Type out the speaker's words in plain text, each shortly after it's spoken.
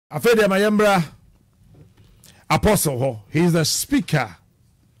Afede Mayembra Apostle, he is the Speaker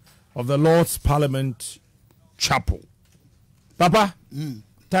of the Lord's Parliament Chapel. Papa,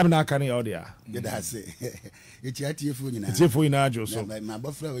 time now can you audio? That's it. It's your phone. It's your phone now, Joseph. My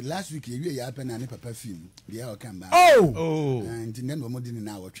boyfriend last week you happened and papa film. Yeah, come back. Oh, and then we're more than an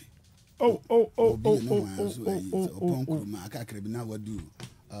hour. Oh. I can't now what do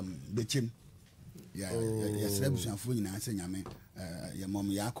the chin. Yeah, yes, and food in answering Yaman, your mom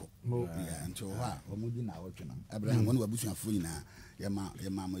Yako. Yeah, and so what? Or moving now, Abraham, one was bushing food now. Your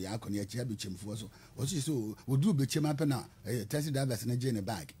mamma Yako, your chabichim for so. What she so would do be chim up now, tested that as in a Jenny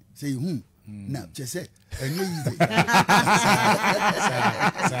bag. Say, now, just say, and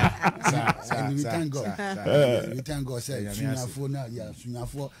we thank God. We thank God, say, now, yeah,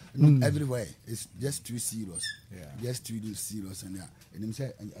 for everywhere. It's just too serious. Just too serious. And him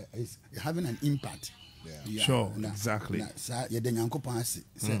say, it's having an impact. Yeah. Sure, exactly. Yeah, then Uncle Pansy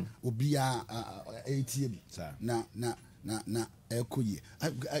say, Obia ATM. Na Ekoye.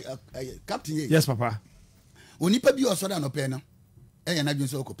 Captain, yes, Papa. Onipa bi osoda no pe no. E na dwun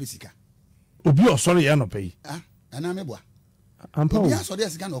so okopesika. Obi osori ya no pe. Ana meboa. Ampa. Obi asori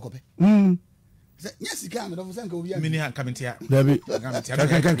asika na okope. Nya sika me do sanka obi. Mini han kamentia. Dabi.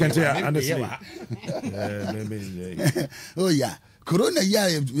 Honestly. Oh yeah. Corona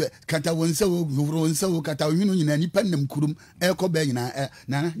ya kata wonsa wo kata hwinu nyina nipa nam kurum ekoba nyina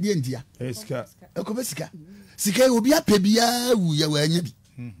na die ndia. Esika. Ekopesika. Sika obi apebia wu ya wanya bi.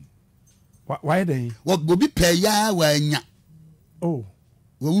 Why they? What obi pe ya wanya. Oh.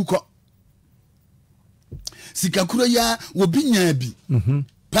 Wo ko. Sika kuro ya obi nya bi.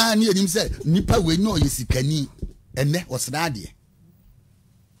 Pa ni enim se nipa we nya oye sikani ene osrade.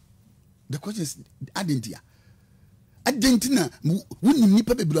 The question is adentia. Adentina woni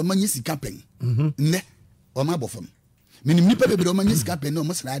nipa bebro manye sika pen. Ne o ma bofam. Minim nipa bebro manye sika pen no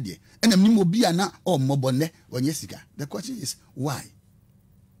mosrade. Enam nim obi ana o mobone onye sika. The question is why?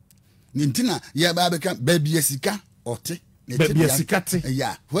 Nintina ya ba beka baby sika ote. Baby sika te.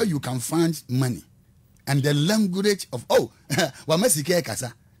 Yeah, where you can find money. And the language of wa masika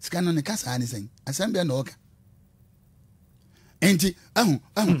kasa. Sika no ne kasa ani sen. Asambia no oka. Enti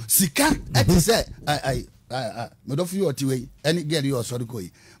sika ati say Modofu you otiwe any girl you sorry koi.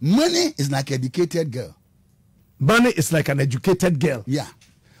 Money is like an educated girl. Money is like an educated girl. Yeah.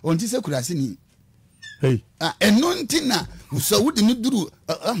 Onti se kurasi ni. Hey. Enontina so wudi ni duru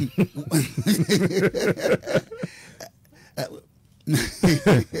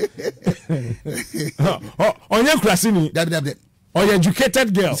Onye kurasi ni. Dabi. Or your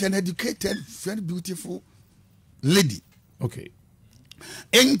educated girl. She's an educated, very beautiful lady. Okay.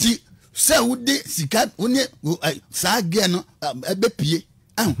 Enti se wudi sika woni sa girl no ebepie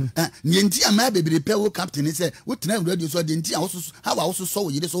nienti ama bebere pe wo captain say wo tena radio so de nti awoso ha wa woso so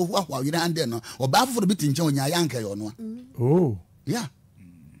yire so hwa yire ande no oba foforo bi tinche onya yanka yo no. Oh. Yeah.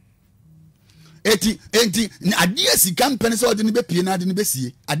 Enti ade sika mpene se ode ne bepie na ade ne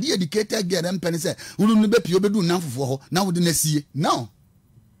besie ade educated girl mpene se wulu ne bepie obedu nanfofo ho na wode na sie no.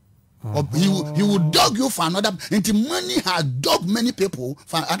 He will dog you for another. Enti money has dog many people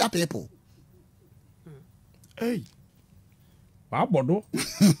for other people. Hey. Babodo.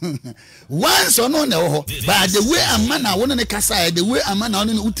 Once or no no, but the way a man I want to kasa, the way a man I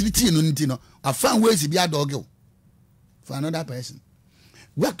want to utility no ntino. I found ways to be a dog for another person.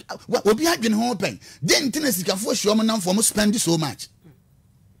 What will be having open? Then Tennessee can force your man for spend so much.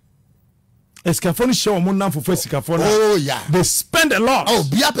 Escafoni show money for Escafoni. Oh yeah, they spend a lot. Oh,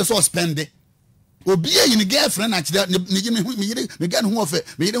 be a person spend it. Obi a in girlfriend actually me get who of it,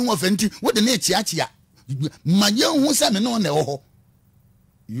 me don't want what the nature achia. My young who say me no ne.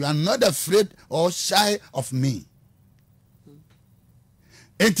 You are not afraid or shy of me.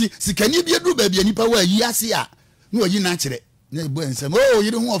 Enti sikani bi edu ba bi anipa wa yi ase a no yi na kire. Na ebo ensem oh you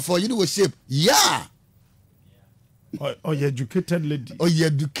don't want for you do shape. Yeah. Or you educated lady. Oh you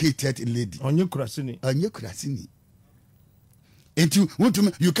educated lady. Onye kurasini. And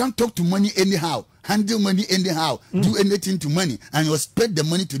you can't talk to money anyhow, handle money anyhow, do anything to money, and you expect the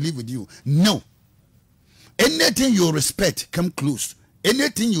money to live with you. No. Anything you respect, come close.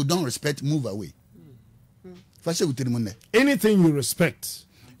 Anything you don't respect, move away. Anything you respect,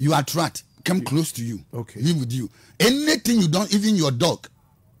 you attract, come close to you. Okay. Live with you. Anything you don't, even your dog.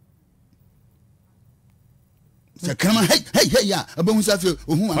 So come on, hey, yeah.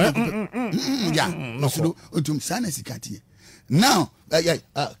 Now,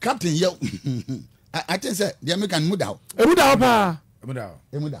 Captain, I think the American Mudao.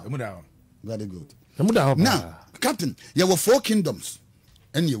 Very good. Now, Captain, there were 4 kingdoms,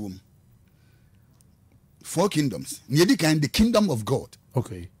 and you 4 kingdoms. Near the kingdom of God.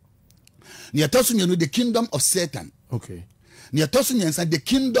 Okay. Near tossing you know the kingdom of Satan. Okay. Near tossing you the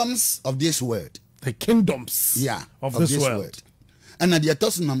kingdoms of this world. The kingdoms. Yeah. Of this world. And at the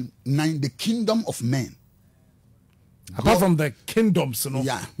tossing 9 the kingdom of men. Apart from the kingdoms, you know,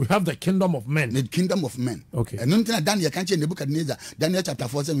 yeah, we have the kingdom of men. The kingdom of men. Okay. And nothing Daniel can't change the book of Daniel chapter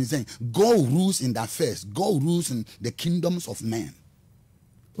 4 is saying, God rules in that first. God rules in the kingdoms of men.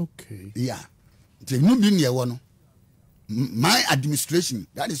 Okay. Yeah. My administration,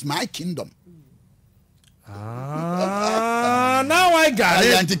 that is my kingdom. Ah, now I got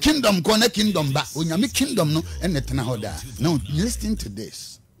it. And the kingdom, kingdom, but when you kingdom, no, and now listen to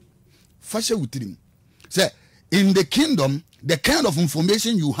this. Fasha Utrim. Say, in the kingdom, the kind of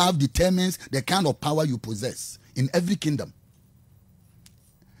information you have determines the kind of power you possess in every kingdom.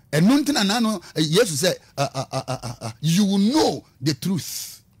 And Jesus said, you will know the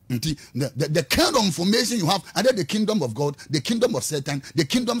truth. The kind of information you have either the kingdom of God, the kingdom of Satan, the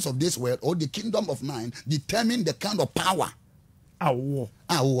kingdoms of this world, or the kingdom of mine determine the kind of power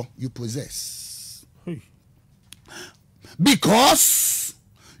you possess. Hey. Because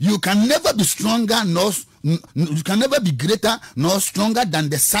you can never be stronger nor you can never be greater nor stronger than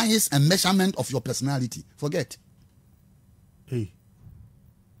the size and measurement of your personality. Forget. Hey.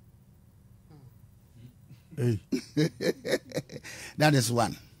 Hey. That is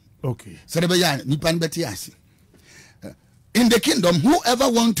one. Okay. In the kingdom, whoever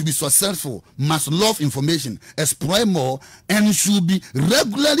wants to be successful must love information, explore more, and should be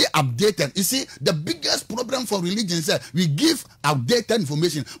regularly updated. You see, the biggest problem for religion is that we give outdated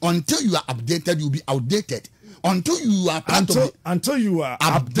information. Until you are updated, you'll be outdated. Until you are until you are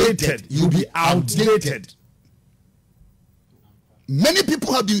updated, you'll be outdated. Many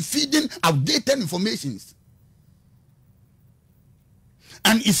people have been feeding outdated informations.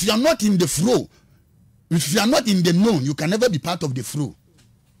 And if you are not in the flow, if you are not in the known, you can never be part of the flow.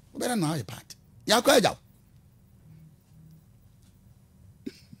 You better know your part. We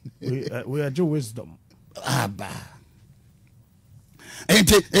are your wisdom.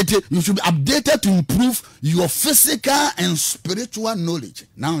 You should be updated to improve your physical and spiritual knowledge.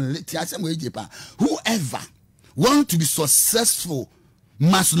 Now, whoever wants to be successful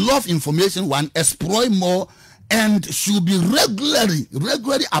must love information, one, explore more, and should be regularly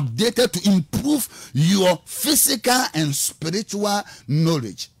updated to improve your physical and spiritual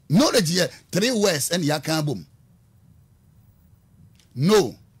knowledge. Knowledge here, 3 words and yakabum.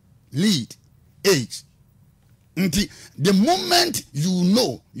 Know, lead, age. The moment you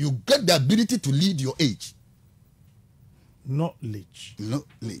know, you get the ability to lead your age. Knowledge.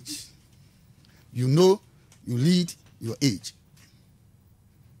 Knowledge. You know, you lead your age.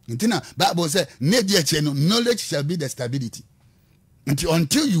 Bible says, knowledge shall be the stability.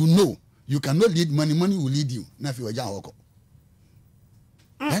 Until you know, you cannot lead money, money will lead you.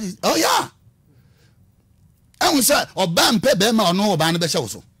 Oh yeah. And we say, Obam Pebema or no Oban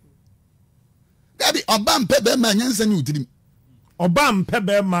Beshoso. That be Obam Pebema Yansen Utrim. Obam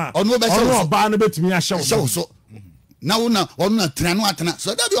Pebema or no Oban Betimi Ashoso. Now, on a Tranwatana.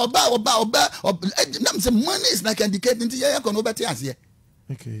 So that be Oba. Money is like indicating to Yakonobatia here.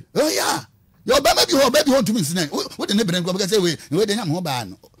 Okay. Oh yeah. Your baby want to miss name. What the neighbor and say we the yam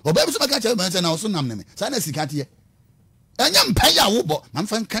hoban. Or baby so catch a man and also name. Sana Sikati. And yam pay a wobo. Man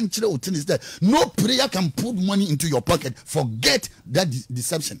fan can't chill is that no prayer can put money into your pocket. Forget that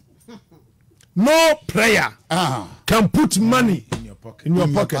deception. No prayer can put money in your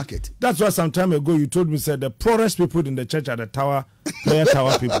pocket. That's why some time ago you told me said the poorest people in the church are the prayer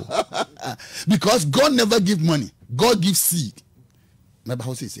tower people. Because God never give money. God gives seed. Remember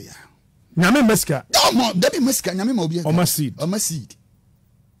how say yeah. Nyame meska. No, that be meska. Nyame mo obi. Seed. Seed.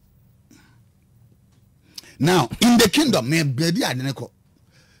 Now, in the kingdom, in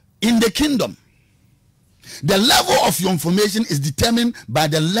the kingdom, the level of your information is determined by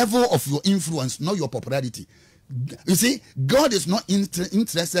the level of your influence, not your popularity. You see, God is not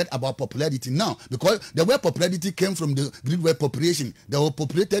interested about popularity now, because the word popularity came from the Greek word population. They will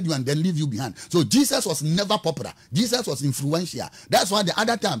populated you and then leave you behind. So Jesus was never popular. Jesus was influential. That's why the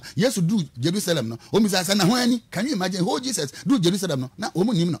other time, yes, to do Jerusalem. No, can you imagine who Jesus do Jerusalem? No,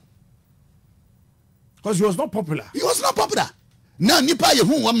 because he was not popular. He was not popular. Now, nipa ye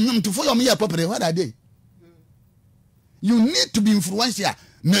who to follow me popular. What are they? You need to be influential.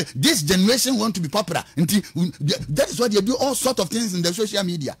 No, this generation want to be popular. That is why they do all sorts of things in the social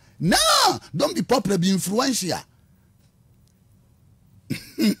media. No, don't be popular, be influential.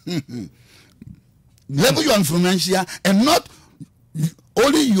 Level your influential and not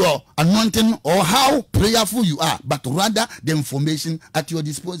only your anointing or how prayerful you are, but rather the information at your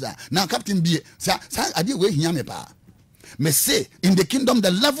disposal. Now, Captain B, may say in the kingdom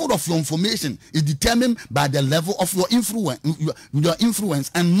the level of your information is determined by the level of your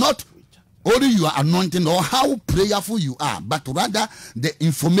influence and not only your anointing or how prayerful you are, but rather the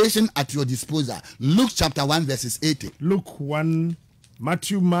information at your disposal. Luke chapter 1 verses 80. Luke 1,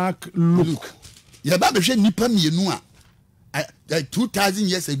 Matthew, Mark, Luke. Yeah, but we nipa mienu a 2,000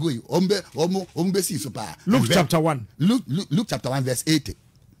 years ago. Luke chapter 1. Luke chapter 1 verse 80.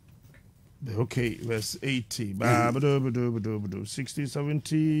 Okay, verse 80. 60,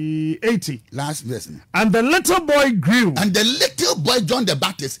 70, 80. Last verse. And the little boy grew. And the little boy John the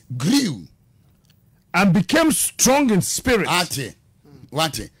Baptist grew. And became strong in spirit.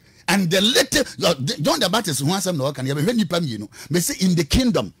 What? And the little John the Baptist who some no can you may say in the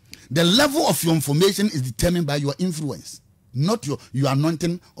kingdom the level of your information is determined by your influence, not your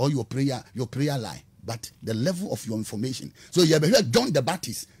anointing or your prayer life, but the level of your information. So you have heard John the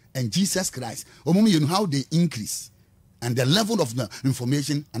Baptist and Jesus Christ, you know how they increase and the level of the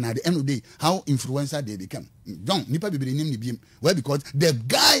information, and at the end of the day, how influencer they become. John, why? Because the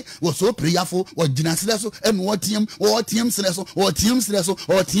guy was so prayerful, or dinasleso, and what team sleso.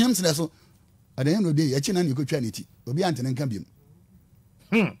 At the end of the day, you could trinity.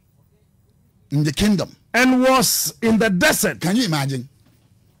 In the kingdom. And was in the desert. Can you imagine?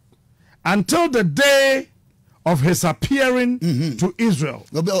 Until the day of his appearing to Israel.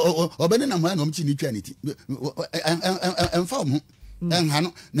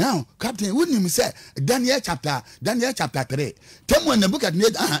 Now, Captain, wouldn't you say Daniel chapter 3? Tell me when the book at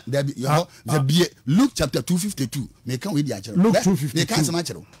Luke chapter 252. Luke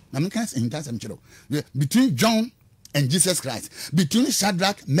 252. Between John and Jesus Christ, between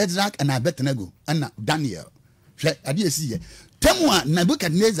Shadrach, Meshach, and Abednego, and Daniel. I did see it. Tell me when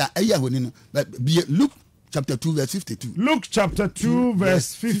Nebuchadnezzar, Luke chapter 2 verse 52. Luke chapter 2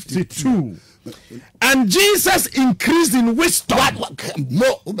 verse 52. And Jesus increased in wisdom. And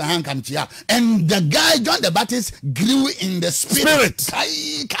the guy John the Baptist grew in the spirit.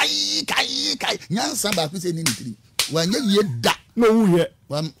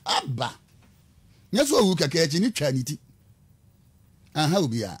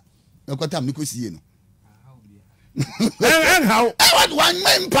 And how? I want one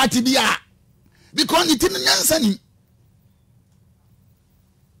man party be because it in Yansani.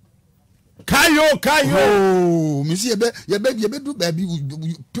 Kayo. Oh, Monsieur,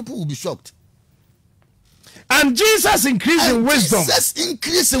 people will be shocked. And Jesus increased in wisdom. Jesus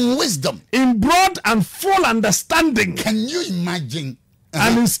increased in wisdom. In broad and full understanding. Can you imagine?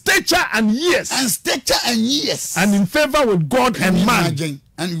 And in stature and years. And in favor with God and man. Imagine?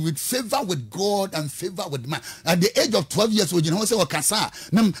 And with favor with God and favor with man. At the age of 12 years old, you know, say,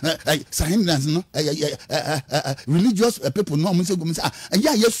 religious people no,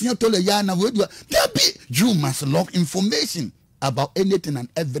 you must lock information about anything and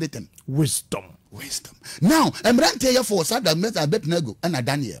everything. Wisdom. Now, I'm running here for Saturday, I bet Nego and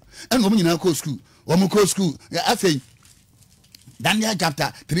Daniel. And woman in our school. I think Daniel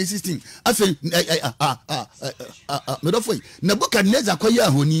chapter 3:16. I say, Nebuchadnezzar koya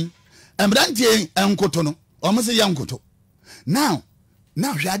honi. Emrantie enkoto no. Omo se yankoto. Now,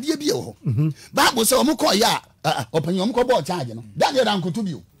 hwade bi ho. Bible say omo koya opanyi omo ko bo charge no. Daniel ankoto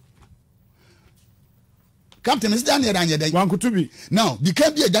bi o. Captain is Daniel anyede. Wankoto bi. Now, the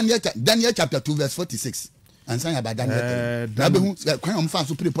can be Daniel chapter 2 verse 46. And saying about Daniel.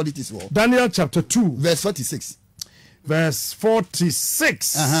 Daniel chapter 2 verse 46. Verse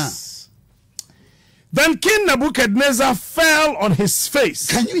 46. Then King Nebuchadnezzar fell on his face.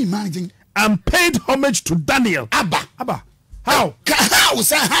 Can you imagine? And paid homage to Daniel. Abba. How? How?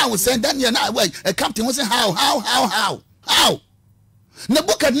 Say Daniel. A captain was saying how?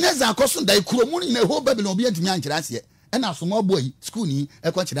 Nebuchadnezzar kosun da ikuromuni in the whole Babylon be antimi ankyerase. And a small boy school ni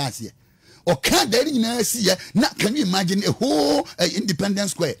ekwakyerase. Or can't there see can you imagine a whole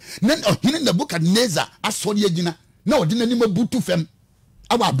Independence Square? Then in the Nebuchadnezzar as for the Gina. No, didn't any more boot to fem.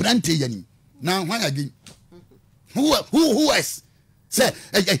 Our brand yani. Now why again? Who else? Say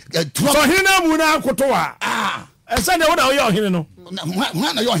so hina muna kotoa. Esa de woda oyo hine no.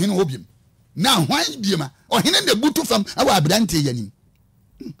 Why na yo hine obiam. Now why be ma? Or hine the boot to fem our brand yani.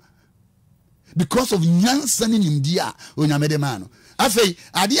 Because of nyansa ni nimdia onyamede man. Afei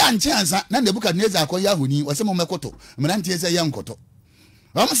ade anche ansa na Nebuchadnezzar akoya honi wose mo mekoto. Mrantie se yankoto.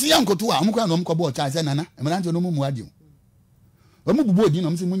 Amsi yankoto a omkwa no omkwa bo cha se nana. Mrantie no mu adi. Omububu odi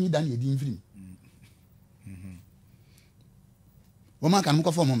no msi munyi dan edi mfiri. Woma kan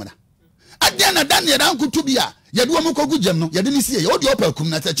mkwa fo mo mada. Ade na Daniel dan kutu bia ye de omkwa gugem no ye de ni sie ye odi opa kum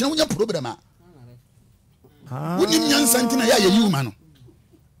na se kire wonya problem a. Woni nyansa ntina ya ye yuma no.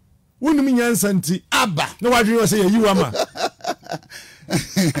 Wouldn't mean Yansanti. Abba. No, I do say you ama.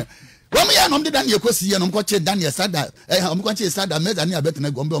 When we are on the Daniel Cosi and Uncoche Daniel Sada, I'm going to say that made any better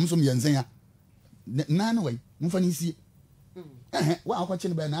than Gombe Omsum Yanzania. None way, Mufanisi. Well,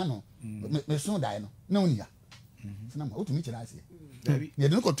 watching Banano. Me so die no near. What to meet I say. You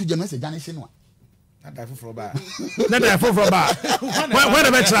don't go to James Janis. Not that for bar. Not that for bar. What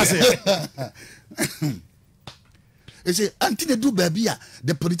about Tracy? You see, until they do baby,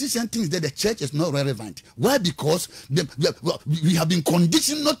 the politician thinks that the church is not relevant. Why? Because we have been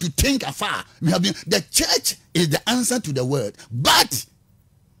conditioned not to think afar. The church is the answer to the word, but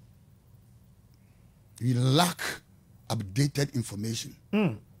we lack updated information.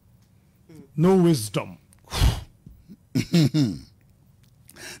 No wisdom.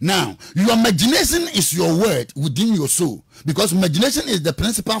 Now, your imagination is your word within your soul, because imagination is the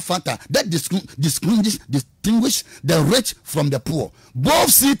principal factor that distinguish the rich from the poor.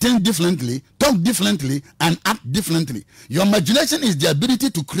 Both see things differently, talk differently, and act differently. Your imagination is the ability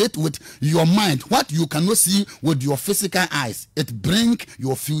to create with your mind what you cannot see with your physical eyes. It brings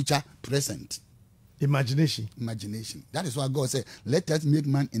your future present. Imagination. That is why God said, let us make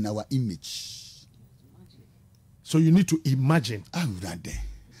man in our image. So you need to imagine.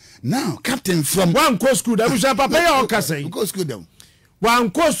 Now, Captain, from one co school that we shall prepare or say go school down. One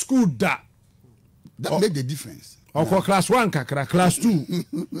co school that make the difference. Or class 1 kakra, class 2.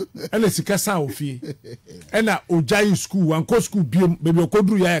 And it's a sound of fee. And a Ojai school, one co school baby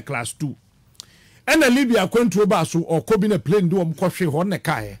Kodru ya class 2. And a Libya went to a bus or cobbing a plane do coffee on a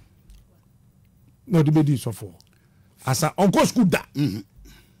car. No, the baby so for. As a uncle school that.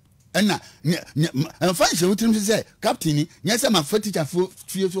 And function with him to say, Captain, yes, I'm a foot teacher for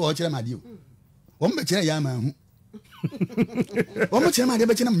 3 or 4 years. You one better yaman. One much am I ever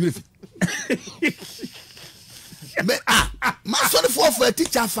with? My son for a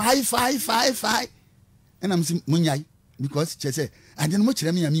teacher 5. And I'm saying Munyai because she said, I didn't much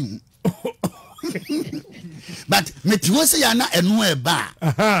let me. But Metuosiana and no bar.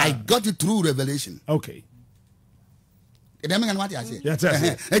 I got it through revelation. Okay. What I say?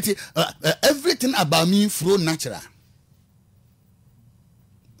 Everything about me flow natural.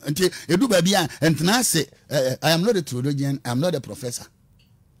 Until you do baby, and I say, I am not a theologian, I am not a professor.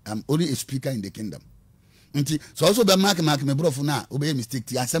 I'm only a speaker in the kingdom. So also the mark me bro for now, obey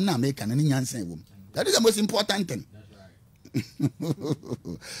mistake. I am not making any answer. That is the most important thing.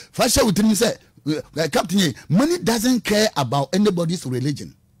 First, with him say, Captain, money doesn't care about anybody's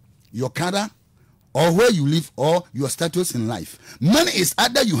religion, your character, or where you live, or your status in life. Money is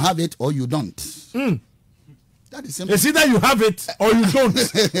either you have it or you don't. That is simple. It's either you have it or you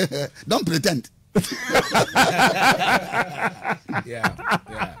don't. Don't pretend. Yeah.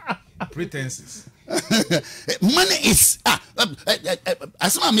 Pretenses. Money is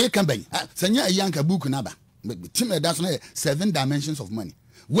as an American bank. Sanya Yanka book naba. That's 7 dimensions of money.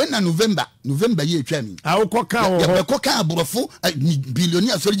 When November year training, I will cook out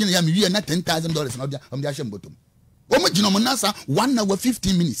billionaire origin $10,000 on the Asian bottom. 1 hour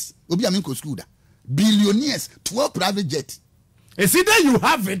 15 minutes. Obi Aminko school. Billionaires, 12 private jets. It's either you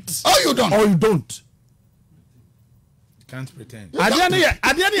have it or you don't. Can't pretend.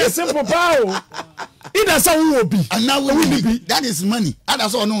 Adiani a simple power. It does all be. And now we be. That is money. And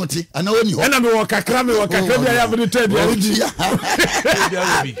that's all no tea. And now you. And I'm walk a cram, walk a cram. I have returned.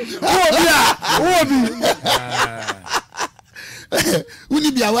 We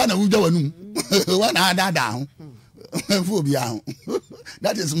need be a one who don't one other down.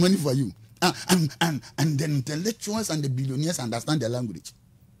 That is money for you. And the intellectuals and the billionaires understand the language.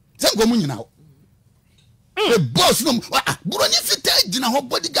 Some go money now. The boss no buroni fita gina ho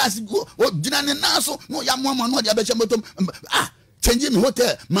bodyguards go gina ne naso no ya mo no dia be chemotom change me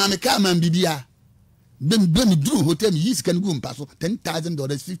hotel ma me ka man bibia be me dru hotel me yis kan go mpa so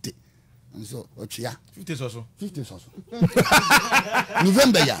 $10,000 50 and so ochia 50 so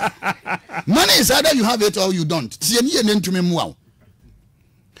November ya money is either you have it or you don't tie me ntumi mo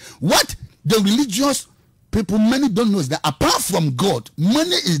what the religious people many don't know is that apart from God,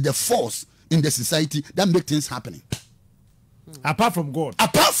 money is the force in the society that make things happening. Apart from God,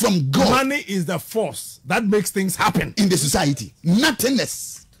 money is the force that makes things happen in the society.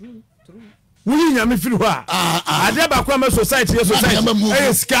 Nothingness. We nyame firi ho a ade ba kwa society if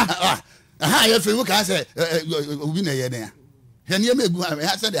you can say we na ye na here me gu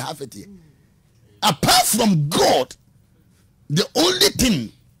I said they have it here. Apart from God, the only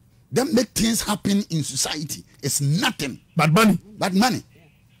thing that make things happen in society is nothing but money.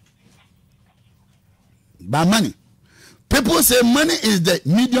 By money. People say money is the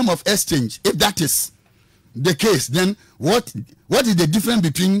medium of exchange. If that is the case, then what is the difference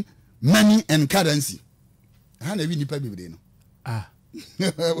between money and currency. How do we need to be no? Ah.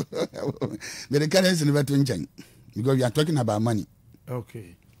 But the currency never to change because we are talking about money.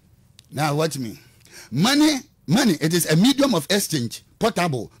 Okay. Now watch me. Money, it is a medium of exchange,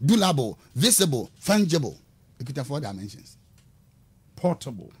 portable, durable, visible, fungible. It could have 4 dimensions.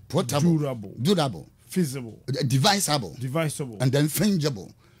 Portable, durable, feasible, divisible, and then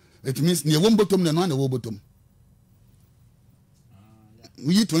fungible. It means near one bottom and one bottom.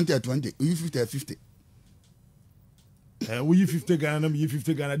 We 20 or 20, we 50 or 50. We 50 Ghana, we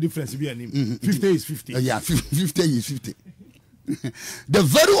 50 Ghana. Difference be 50 is 50. Yeah, 50 is 50. The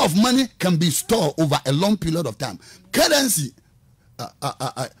value of money can be stored over a long period of time. Currency,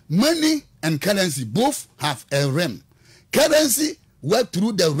 money and currency both have a realm. Currency work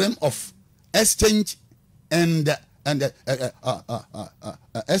through the realm of exchange and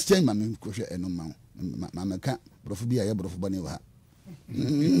exchange. Mami kushe eno mama ka brofu biya ya brofu bani wa.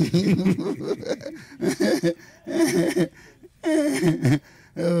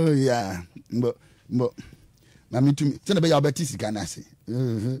 Oh yeah, but mami to me. Send a baby Betty Sikanasi.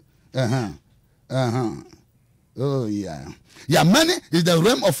 Oh yeah. Yeah, money is the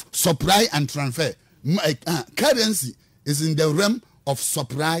realm of supply and transfer. Currency is in the realm of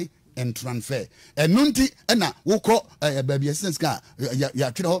supply and transfer. And nunti ena woko baby essence ka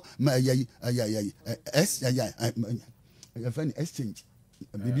ya kiro exchange.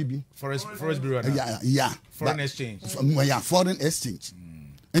 Forest bureau. Yeah. Foreign exchange. Yeah, foreign exchange.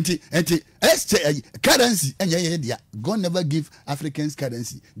 Currency and God never give Africans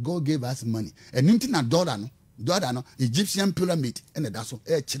currency. God gave us money. And nunti dollar no Egyptian pyramid and that's what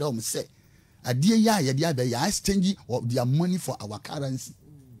chiro say. A dear ya exchange of their money for our currency.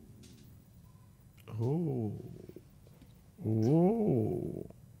 Oh.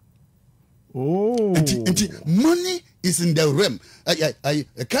 Money is in the realm.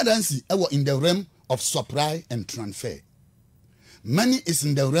 A currency in the realm of supply and transfer. Money is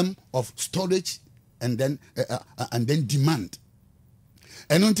in the realm of storage and then demand.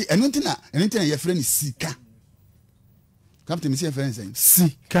 And until your friend is sika. Come to me, see a friend saying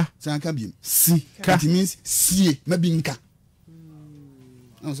Sika. Sika. It means sie mabinka.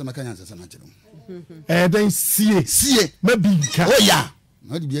 No, some can answer some natural. Then sie mabinka. Oh yeah.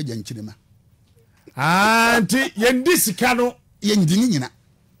 Not be a genchima. Auntie, Yendisicano. Yendinina.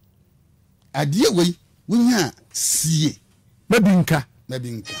 A dear way, we have sie mabinka.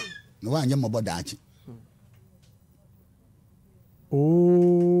 No one yam about that.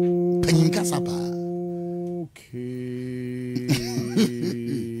 Oh. Penka sapa. Okay.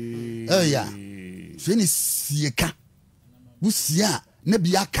 Oh yeah. Finish sieka. Busia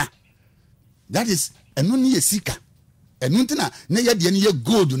nebiaka. That is enoni esika. Enuntina ne ye de ne ye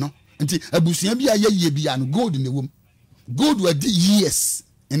gold no. Nti abusia bia ye bia no gold in the womb. Gold were the years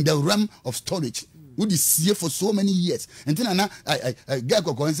in the realm of storage. Who is see for so many years. And then I get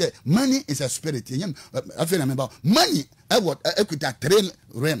go say money is a spirit. I feel about money. What equity 3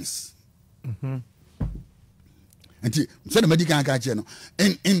 realms. And so the medical catch in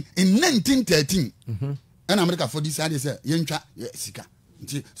 1913 and America for this side is a yencha sika.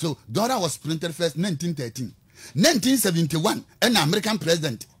 So dollar was printed first 1913. 1971 an American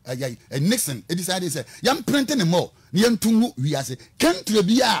president Nixon decided say yam printing more yam tumu we say country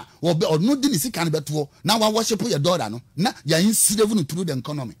bia or no din is can beto now I worship your dollar no na ya insidious through the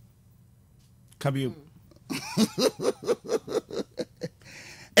economy. Kabi.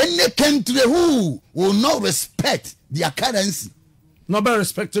 Any country who will not respect their currency, not be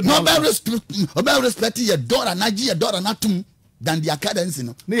respected, about respecting your dollar, Nigeria dollar, not than their currency.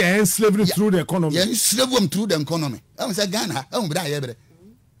 No, they are enslaved through the economy. Yeah, enslave them through the economy. I say Ghana, I won't die every.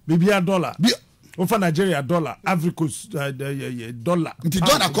 Bibia dollar. Over Nigeria dollar, Africa's dollar. The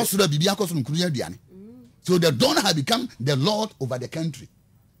dollar cost the Bibia cost from Kuya. So the dollar has become the lord over the country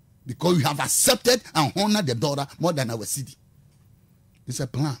because we have accepted and honored the dollar more than our city. It's a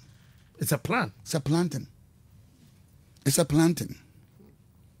plan. It's a plan. It's a planting. It's a planting.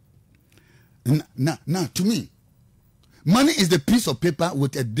 Now, to me, money is the piece of paper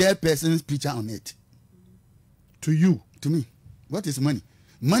with a dead person's picture on it. To you. To me. What is money?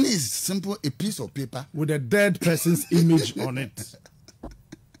 Money is simple a piece of paper. With a dead person's image on it.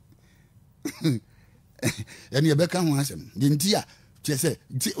 And you become one. The entire, just say,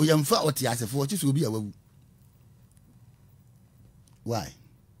 we am far what he has for what will be a why?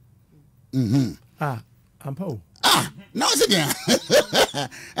 Ampo. Now it's again.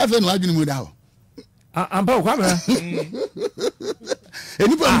 I feel no argument with how. Ampo, come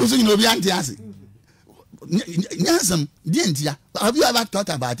Anybody who's in Obianti, Yansam, Dientia, have you ever thought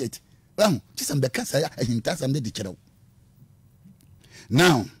about it? Well, just some because I hint at some the channel.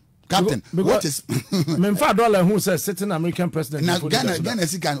 Now, Captain, what is Memfa dollar who says sitting American president? now Ghana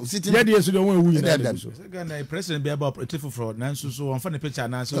sitting. Yeah, yes, you don't want to Ghana president be about protective fraud. Now, so on funny picture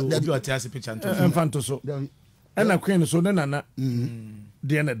now, so you are telling picture. And Fantoso. And a queen so then Anna.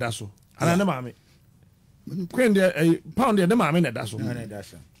 Dear Dasso. And I know mammy. Queen, a pound, the mammy in Dasso.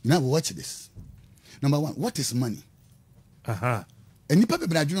 Now watch this. Number one, what is money? Aha. And the people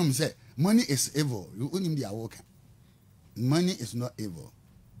that say money is evil. You only be a worker. Money is not evil.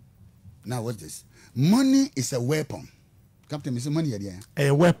 Now what's this? Money is a weapon. Captain, is money here?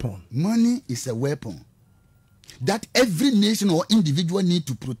 A weapon. Money is a weapon that every nation or individual need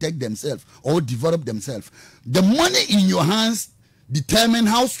to protect themselves or develop themselves. The money in your hands determine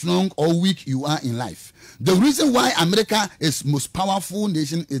how strong or weak you are in life. The reason why America is most powerful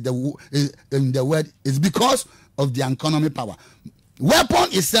nation in the world is because of the economic power. Weapon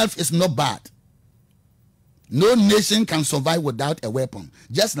itself is not bad. No nation can survive without a weapon.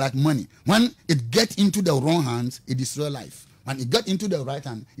 Just like money. When it gets into the wrong hands, it destroys life. When it gets into the right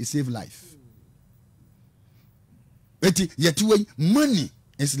hand, it saves life. Yet money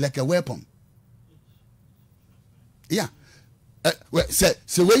is like a weapon. Yeah. Say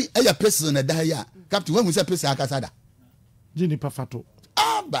we a person na da ya. Captain, when we say person akasada. Jini pafato.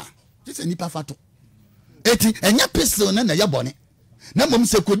 Aba. This is nipa fato. Enya person na ya bone. Na mom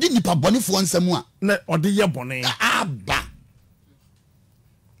se kodi nipa bone fo nsam a na ode ye bone aba.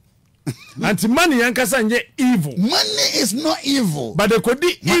 Anti money yankasa nye evil. Money is not evil. But they could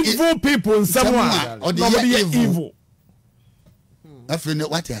be evil people in some way. Or they evil.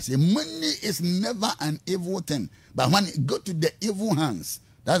 What I say, money is never an evil thing. But when it go to the evil hands,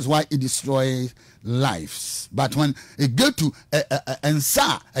 that's why it destroys lives. But when it go to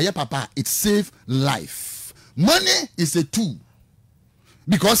papa, it save life. Money is a tool.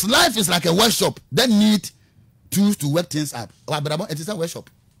 Because life is like a workshop that need tools to work things up. It is a workshop.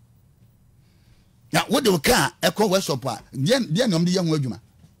 Now, what do you car echo workshop? The young word,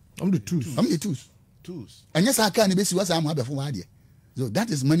 I'm the tools. I'm the tools. Tools. And yes, I can't be what I'm before idea. So that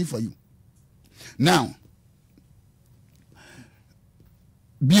is money for you. Now,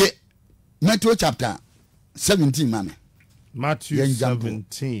 be Matthew chapter 17, mommy. Matthew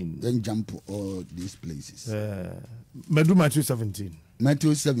 17. Then jump to all these places. Matthew 17.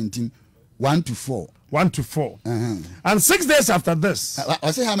 Matthew 17, 1 to 4. 1 to 4. And 6 days after this.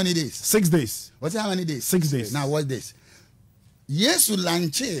 I say how many days? 6 days. What's how many days? 6 days. Now what's this? Yes, you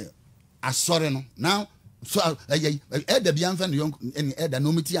lanche a sorry no. Now so the bianfa no young any the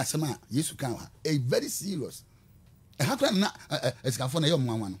nomiti asema yes can a very serious. How can na escafo na yom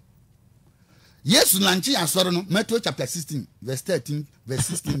nwanwa no. Yes, lanche a sorry no. Matthew chapter 16 verse 13 verse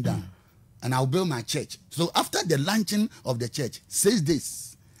 16 down. And I'll build my church. So after the launching of the church, 6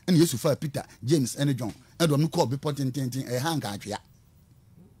 days, and yes, for Peter, James, and John, and don't call people a hang at ya.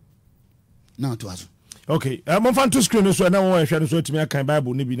 Now to us. Okay, I'm fan to screen so now I share so to me a kind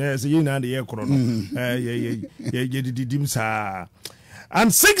Bible nibi na say you na the year chrono.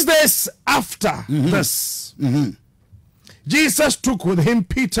 And 6 days after this, Jesus took with him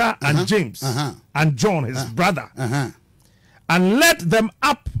Peter and James and John, his brother, and led them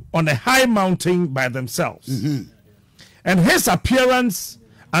up on a high mountain by themselves. And his appearance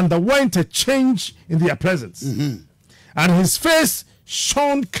underwent a change in their presence. And his face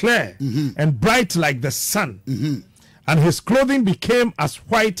shone clear and bright like the sun. And his clothing became as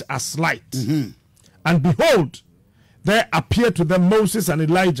white as light. And behold, there appeared to them Moses and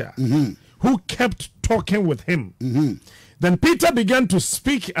Elijah, who kept talking with him. Then Peter began to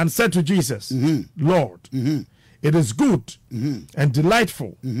speak and said to Jesus, Lord, it is good and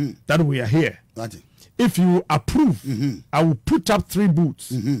delightful that we are here. If you approve, I will put up 3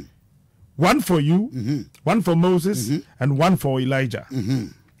 booths. One for you, one for Moses, and one for Elijah.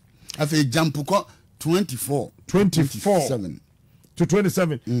 After jump 24 to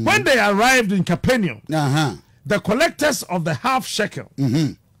 27. When they arrived in Capernaum, the collectors of the half shekel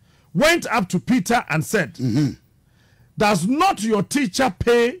went up to Peter and said, does not your teacher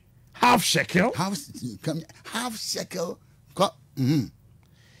pay half shekel? Half shekel.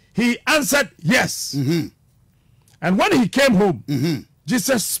 He answered, yes. And when he came home,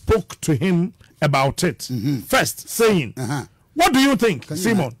 Jesus spoke to him about it. First, saying, what do you think,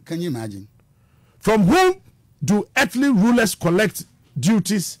 Simon? Can you imagine? From whom do earthly rulers collect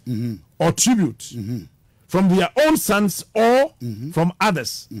duties or tribute? From their own sons or from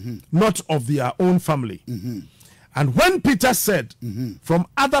others, not of their own family? And when Peter said, from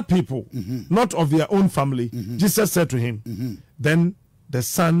other people, not of their own family, Jesus said to him, then the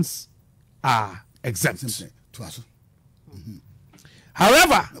sons are exempt.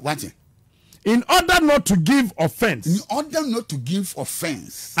 However, In order not to give offense. In order not to give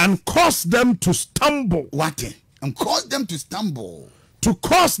offense. And cause them to stumble. What? And cause them to stumble. To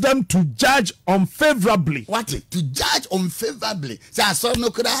cause them to judge unfavorably. What? To judge unfavorably. Say I saw no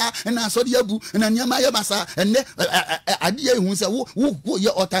kra and I saw the abu and anyama yabasa and idea who say who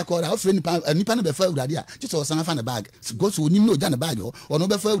your altar call our friend nipa no be fa uradia. Just was fan the bag. Go so nim no dan the bag or no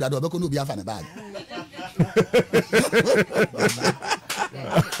be fa uradia or be no be fan the bag.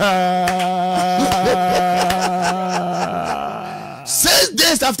 Six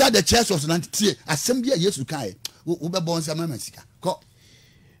days after the church was planted, assembly Yesu kai. Who be born some Mexico. Go.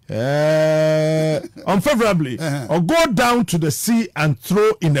 Unfavorably, or go down to the sea and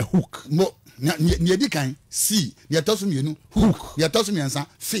throw in a hook. Near the kind sea, near Tossum, you know, hook, near Tossum and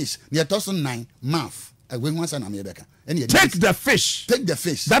fish, near Tossum 9 mouth. When once an America. Take the fish. Take the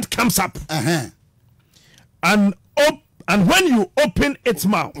fish that comes up. And when you open its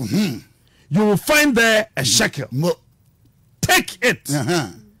mouth, you will find there a shekel. Take it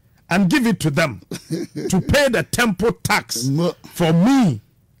and give it to them to pay the temple tax for me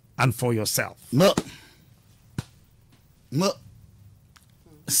and for yourself.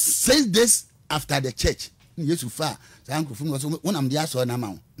 Say this after the church. Yes, you far. When I'm there, so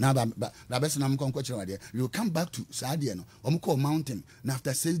now, you come back to Sadiano, Omko Mountain. Now,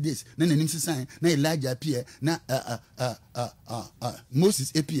 after 6 days, then the sign, now Elijah appear, now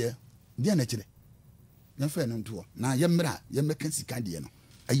Moses appear, dear nature. Your friend on tour. Now, Yamra, Yamakansi Candiano.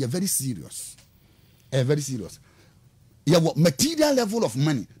 Are you very serious? Very serious. You have material level of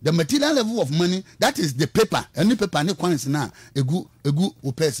money. The material level of money, that is the paper. Any paper, any coins now, a good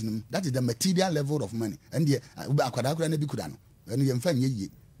person. That is the material level of money. And the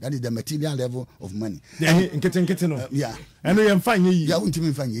that is the material level of money. Yeah. And we am fine. Yeah, won't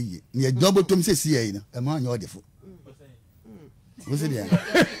even find ye. Near double Tom says, yeah, among your default. What's it there?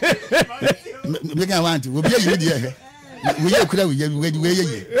 Make I want to. We'll be a year. We are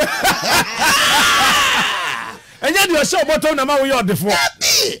and yet you are so bottom number we are the four.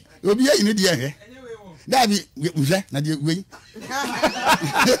 You'll be in the air. That be not the way.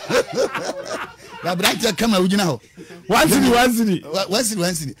 That bright come out now. One city.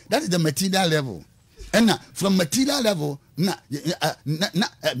 That is the material level. And now, from material level,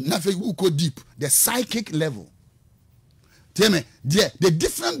 nothing will go deep. The psychic level. Tell me, the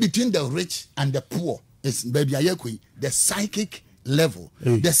difference between the rich and the poor is baby the psychic level.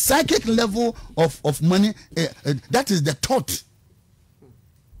 The psychic level of money, that is the thought.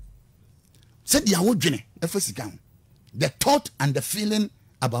 Said the thought and the feeling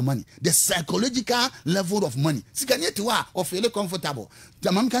about money. The psychological level of money. Sikanye to or feel comfortable.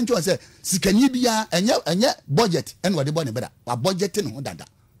 The man can say, Sikanye be a budget and what the money better. A budgeting on that.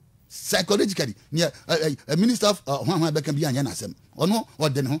 Psychologically, a minister of one can be an yanasem or no, or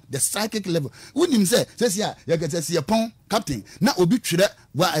then the psychic level. Wouldn't him say, says, yeah, you can say a pound captain. Now, will be treated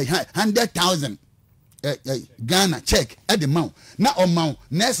 100,000 Ghana check at the mount. Now, on mount,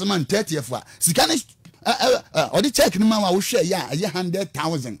 next month 30th for Sikanish or the check no man will share, yeah,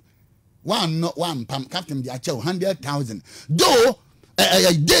 100,000. One pump captain, the actual 100,000. Though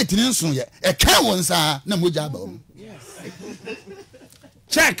a date in soon yet, a cow no mujabo.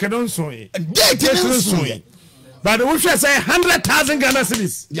 Check don't so it. But the wish say 100,000 Ghana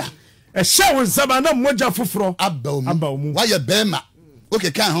cedis. Yeah. A show with Sabana Moja Fufro. Abbo. Why a bema?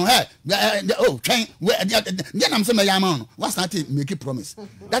 Okay, can't train. Then I'm saying my man. What's that? Make a promise.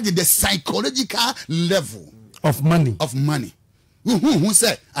 That is the psychological level of money. Who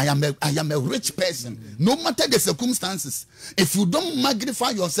said I am a rich person? No matter the circumstances. If you don't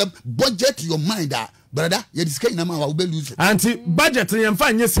magnify yourself, budget your mind. Brother, you discount na will be lose. Anti budget you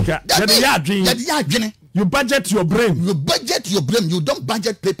find yesika. You budget your brain. You budget your brain. You don't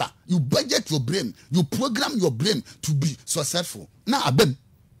budget paper. You budget your brain. You program your brain to be successful. Now, abem.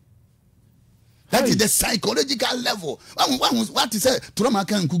 That is the psychological level. What is it? Trauma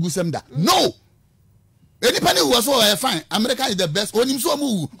can kugu semda. No. Anybody who was so fine. America is the best. Onim so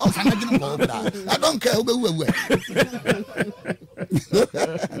move. I don't care who.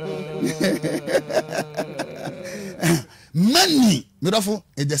 Money, therefore,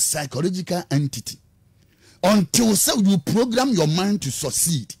 is the psychological entity. Until you program your mind to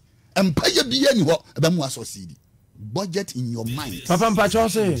succeed, and pay your BN, succeed. Budget in your mind. Papa Mpacho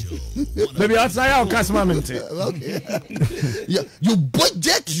say, maybe outside our customer. Okay. Yeah, you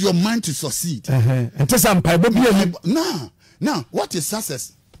budget your mind to succeed. Now, what is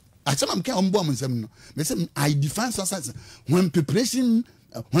success? I define success when preparation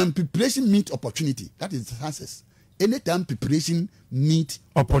meet opportunity. That is success. Anytime preparation meet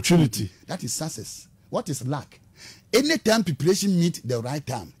opportunity, that is success. What is luck? Anytime preparation meet the right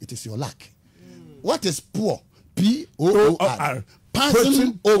time, it is your luck. What is poor? P-O-O-R.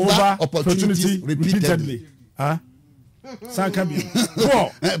 Passing over opportunity repeatedly. Huh?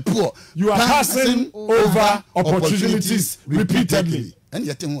 Poor. Poor. You are passing over opportunities repeatedly. And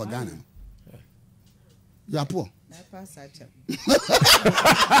you're telling Ghana. You are poor.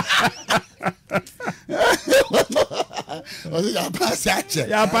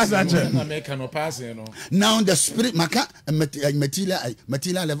 Now the spirit maka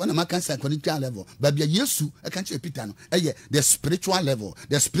material level and maka spiritual level. But Yesu I can't say Peter no. The spiritual level.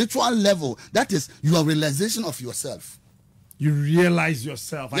 The spiritual level, that is your realization of yourself. You realize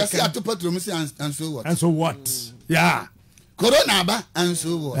yourself. Yes, I to put and so what? And so what? Yeah. Corona ba and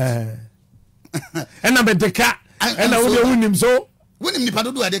so what? And I'm the cat. And I will win him so. Win him the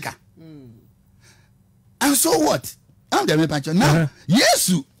pado do adeka. And so what? I'm the patch now.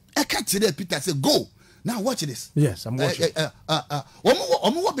 Yesu I catch it Peter say go. Now watch this. Yes, I'm watching.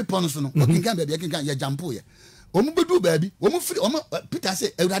 Omo be pono so no. Okin kan baby kan ya jampo ye. Omo bedu baby. Omo free omo Peter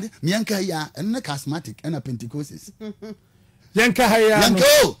say Ewurade me anka ya and na charismatic and a Pentecostals. Yanka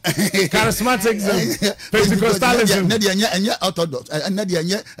charismatics, Pentecostalism. And orthodox, and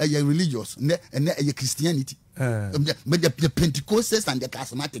religious, and Christianity. But the Pentecostals and the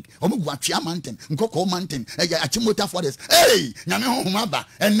charismatic, Omuguachia Mountain, Nkoko Mountain, Achimota Forest. Hey, Yame Homaba,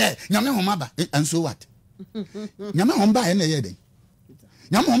 and Yame Homaba, and so what? Yame Homba and a yeding.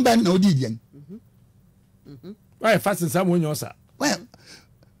 Yame Homba no Didian. Why fast in someone yours? Well,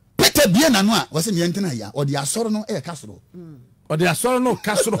 Peter Bienanoa was in Yantanaya, or the Asorono Air Castle. Or the Asorono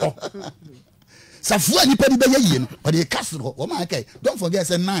Castle. Safua ni pedi beyin or the castle. Oh my okay. Don't forget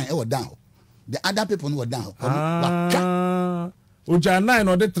say 9 were down. The other people were down. Oja 9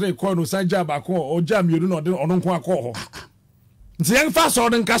 or the 3 corner Sanja Bako or Jam you do not call. The young fast or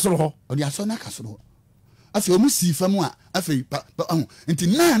the castle or the Asona Castle. Afi omu si famu a afi nti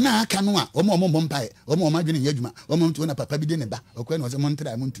na kanwa omo mompai omo madwene yadwuma omo nto na papa bi de ne ba okwa na o se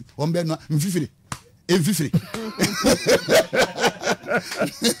montra montu ombe no mfifiri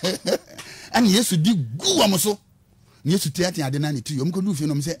and Yesu di gu amoso Yesu tiati ade na ne tu yom ko du fi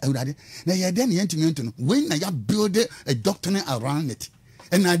no se awurade na ye de ne yentimi nto no when na ya build a doctrine around it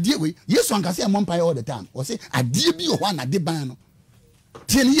and ade we Yesu ankase mompai all the time o se ade bi o ho na de ban no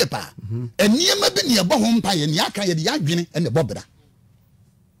tieni ye pa eniema bi ne ebo ho mpa ye ne aka ye de adwene ne bobra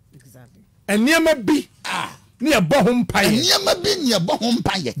exactly eniema bi ne ebo ho mpa ye eniema bi ne ebo ho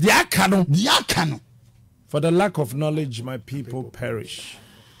mpa ye de aka no for the lack of knowledge my people perish.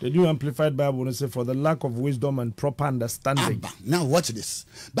 The New Amplified Bible will say for the lack of wisdom and proper understanding. Now watch this.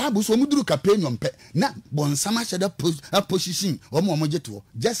 Bible so muduru Capernaum pe na bonsama sheda position omo jeto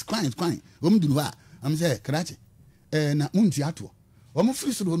just crying omduru ha am say krache na unti ato omo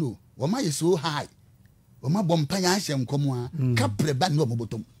free so no omo ye so high omo bompa ya hye nkomo a kapre ba no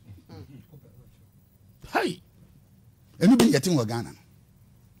omobotom hey enu bi yetin wo Ghana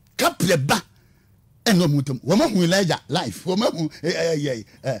kapre ba eno mutom omo hu Elijah life omo hu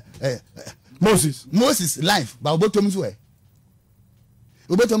Moses life ba obotom so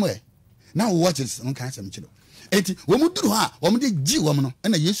now watch this on kan sam chiro enti omo duru ha omo de gi omo no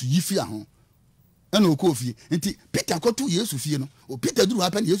na Yesu yifi aho na okofie nti Peter kotu Yesu fie no o Peter duru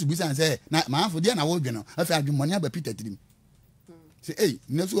happen Yesu bisa say na maafo dia na wo dwe no afi adwemone aba Peter tirim say hey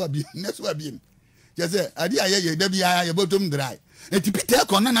nesu abi je say ade aye da bia ye botom dry nti Peter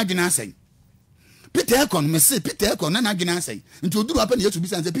kon na dwena asen Peter kon me say Peter kon na dwena asen nti oduru happen Yesu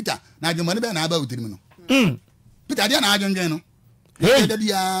bisa say Peter na adwemone be na aba utirim no Peter dia na adwendwen no hey da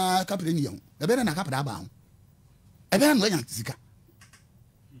bia kapre ni ye ho e be na kapre aba ho e be na yan sika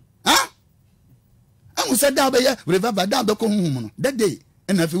I said that be revival that be ko huhum no that day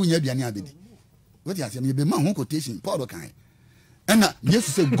and na fe wunya aduane abedi what you say me be man quotation Paul kan and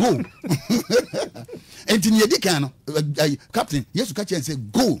Jesus say go and in yedikan no captain Jesus catch and say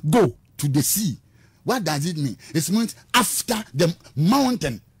go to the sea. What does it mean? It means after the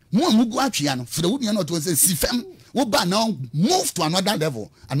mountain mo amugu atwea no fere wudua no to say si fam wo ba now move to another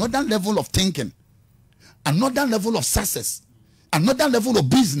level of thinking, another level of success, another level of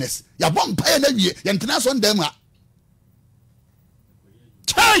business. Ya bom pa na wie ya ntena so ndam a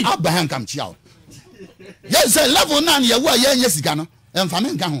chai Abraham kam chiao yes a level nan ya wa ya nya sika no emfa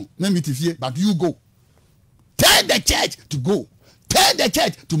me nka ho na mitifie but you go tell the church to go, tell the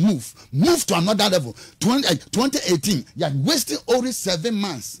church to move to another level. 2018 you are wasting only 7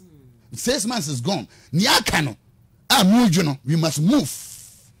 months. 6 months is gone ni aka no amuju we must move,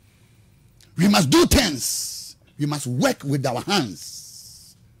 we must do things, we must work with our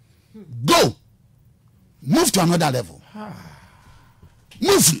hands. Go. Move to another level.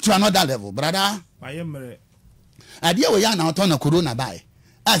 Move to another level, brother. Idea we are now turn a corona by.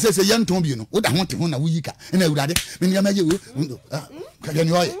 I say young Tom, you know, what I want to want a week, and I would add it when you may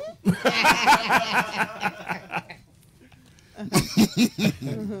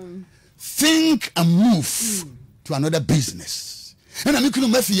think and move to another business. And I'm looking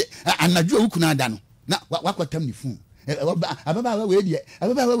at me, and I do who can I done. Now, what tell me phone? Ababa we dey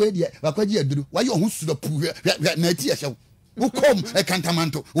wakwa ji aduru why you hu so pu na ti ehwe wo kom e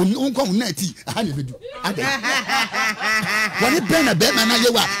kantamanto wo kom na ti aha ne bedu ade wani bena be na ye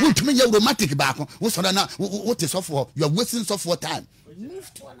wa wo ntumi ye romantic ba ko wo so na wo te so for you are wasting so for time.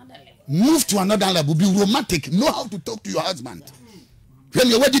 Move to another level, be romantic, know how to talk to your husband. When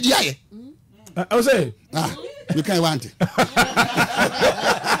you what did you hear? I was say you can't want it.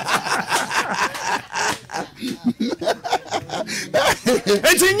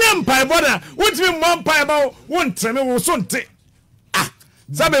 Eti nyam pai bona wotimi mo pai ba wonteme wo sonte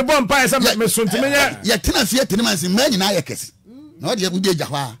sabe bon pai sabe me sonte me ya tena fie tena man se man nyina ya kese na wo de wudi agya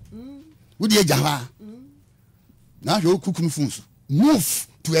hwa na hwe okukunu funso move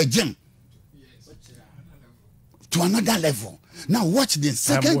to a gym to another level. Now watch this.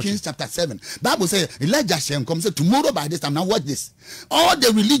 2 Kings chapter 7. Bible says Elijah shall come. Say tomorrow by this time. Now watch this. All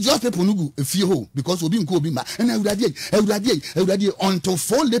the religious people no go fear ho because obi nko obi ma. And everybody until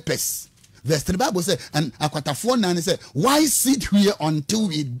 4 lepers. Verse 3 Bible says and akwata 4:9 say why sit here until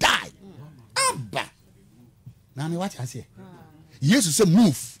we die? Abba. Now me what I say. Jesus say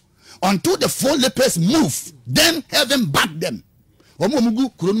move until the 4 lepers move. Then heaven back them. Omo mugu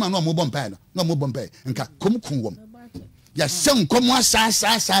kuro no mo bompa no mo bompa nka kom kun wom. Ya sen komo sa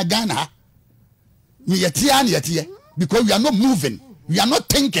Ghana ni yetie because we are not moving, we are not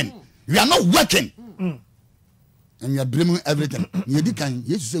thinking, we are not working, and we are dreaming everything. You can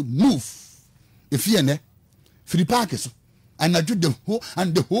Jesus say move if you ne free parkers and I do the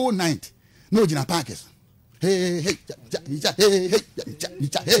whole night no jina parkers. Hey,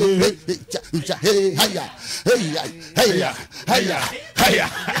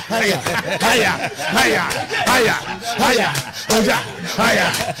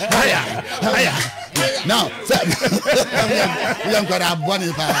 now,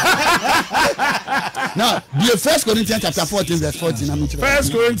 now, the 1 Corinthians chapter 14, verse 14. 1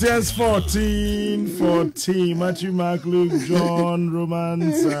 Corinthians 14, Matthew, Mark, Luke, John,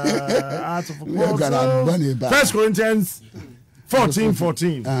 Romans, Acts of Apostles. 1 Corinthians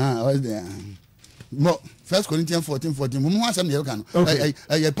 14. What's there? 1 Corinthians 14. Okay.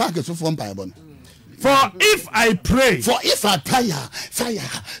 For if I pray, fire.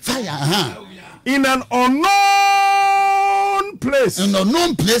 In an unknown place, and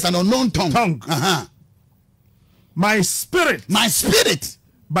unknown tongue. My spirit,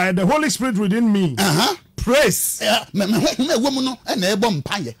 by the Holy Spirit within me, praise.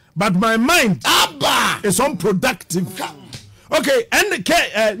 But my mind is unproductive. Okay, and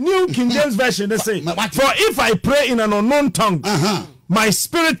the New King James Version they say, for if I pray in an unknown tongue, my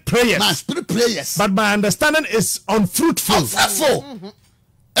spirit prayers, but my understanding is unfruitful.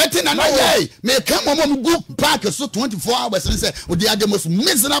 Etina na ye me come on go park so 24 hours and say they are the most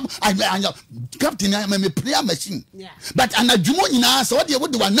miserable captain me prayer machine but anadwumo nyina so they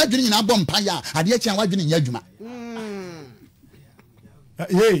would one nadwini nyina bom paya ade akia wadwini nya adwuma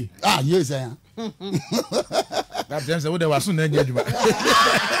yes that them say we dey waso na nya adwuma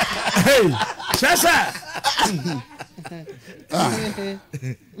hey shasha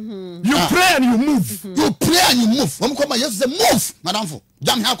you pray and you move. When come Jesus say move, madam fo.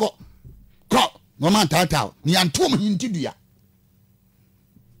 Jam hako. Ko. No man tata. Ni antom hintidia.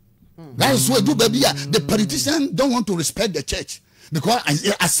 That is what do baby. The politicians don't want to respect the church because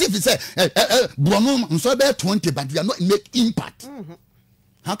as if it's Bruno so be 20 but we are not make impact.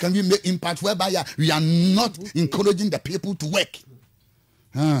 How can we make impact whereby we are not encouraging the people to work?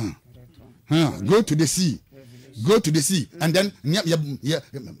 Go to the sea. And then the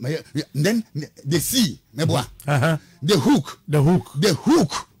sea, the hook.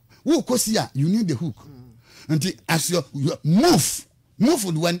 Who kosia? You need the hook. Until as you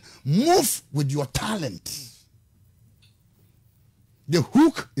move with your talent. The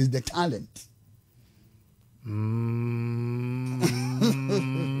hook is the talent.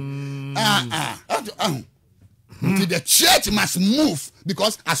 The church must move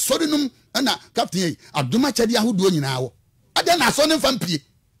because as sudden and captain aduma chadi ahudo nyina wo ada na so ne fampie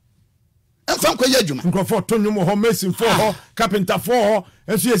enfam kwa yadwuma nkofo tonwum ho mason for ho carpenter for ho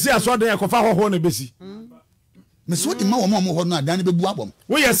enso yesi aso dan yakofa ho na besi me so di ma wo mo ho no adan bebu abom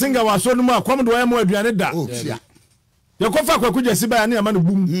wo ye singa wa so no mu akwam do mo aduane da yakofa kwa kujasi ba na ma no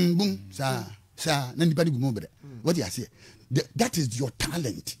bum sa na nipa di gumo bere what you say that is your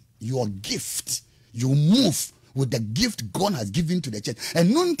talent, your gift. You move with the gift God has given to the church.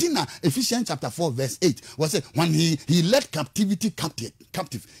 And nothing Ephesians chapter 4 verse 8 was it when he led captivity captive,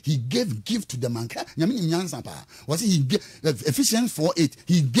 he gave gift to the man. Was it he gave Ephesians 4:8?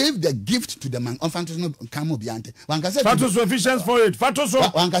 He gave the gift to the man. Ephesians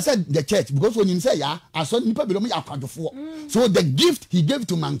 4:8. One said the church because when you say I saw nipa below me so the gift he gave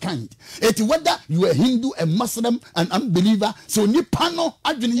to mankind. It whether you are Hindu, a Muslim, an unbeliever, so nipa no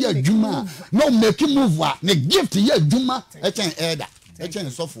adwene ye adwuma no make move the gift ye adwuma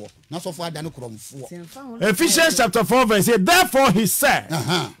Ephesians chapter 4 verse 8. Therefore he said,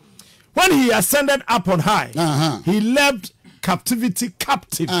 when he ascended up on high, he led captivity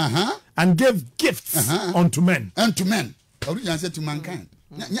captive and gave gifts unto men. Unto men. Originally said to mankind.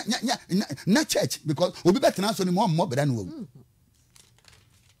 Not church, because we'll be better now so more than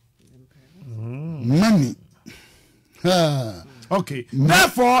money. Okay.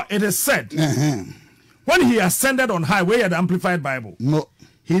 Therefore it is said, when he ascended on high, where you had the Amplified Bible,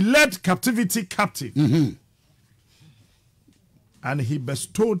 he led captivity captive and he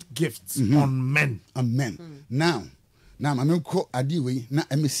bestowed gifts on men. On men. Now I'm going to call Adiwe, now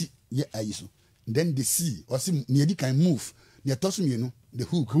MSC, then the sea, or see, near can move. The tossum, you know, the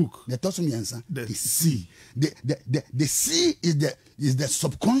hook. The tossum answer. The sea. The sea is the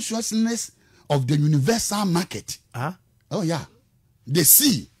subconsciousness of the universal market. Oh yeah. The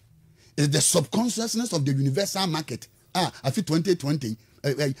sea is the subconsciousness of the universal market. I feel 2020,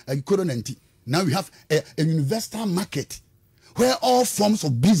 current. Now we have a universal market where all forms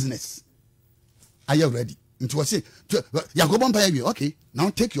of business. Are you ready? It was say, okay, now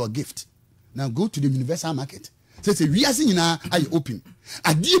take your gift. Now go to the universal market. Say we are seeing now I open.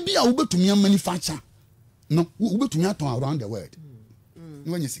 A dear be a uber to me manufacture. No, uber to me around the world.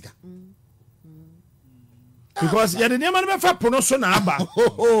 When you see because you didn't even have promotion. It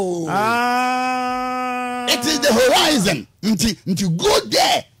is the horizon. Until you go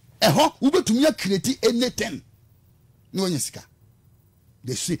there, uber to me create anything. No one is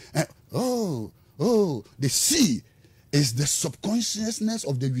the sea. The sea is the subconsciousness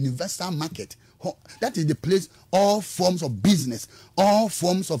of the universal market. That is the place all forms of business, all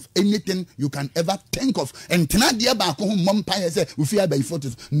forms of anything you can ever think of. And tonight,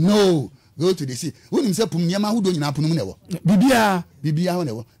 no, go to the sea.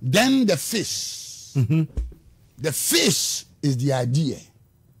 Then the fish. The fish is the idea.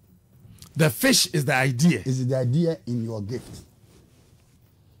 The fish is the idea. Is the idea in your gift.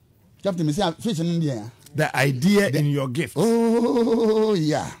 Captain, fish in India. The idea in your gift. Oh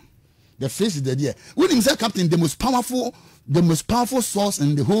yeah. The fish is the idea. When himself, Captain, the most powerful source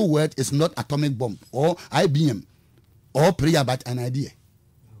in the whole world is not atomic bomb or IBM or prayer, but an idea.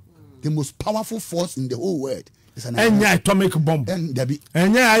 The most powerful force in the whole world is an idea. Any atomic bomb. And there be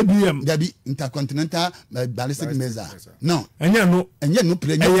any IBM. There be intercontinental ballistic missile. No. And no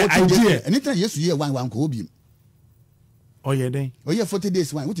prayer. Idea. Anytime yes you hear one go be. Oh yeah, then. Oh yeah, 40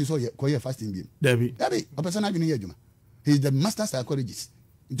 days one. What is all your fasting beam? There be. A person I hear you. He's the master psychologist.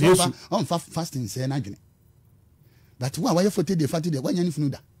 On fasting say na dwene. But why 40 days 40 days when you funu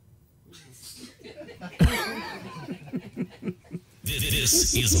da.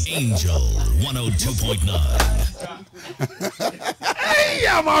 This is Angel 102.9. Hey,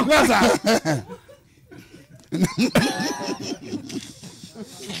 Amakwasa.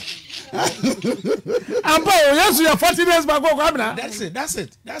 Ampo, yes, you are 40 days back.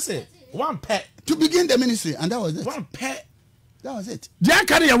 That's it. One pet. To begin the ministry, and that was it. One pet. That was it. That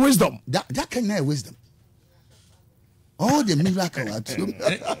carry your wisdom. That carry your wisdom. All the miracle.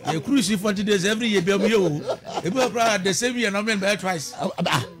 You cruise 40 days every year. The same year, no man by twice.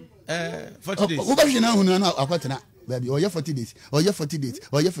 40 days. Over here now, baby, or 40 days, or 40 days,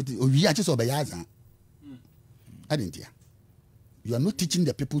 or 40. We are just over Yaza. I didn't hear. You are not teaching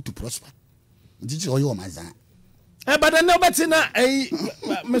the people to prosper. This is all your mazan. But then nobody na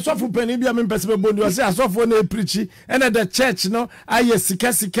me sofu peni bia me pese be bondi o say asofo na preach and the church no aye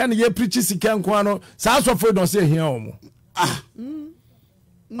sika na ye preach sika nko no sa asofo don say hia omo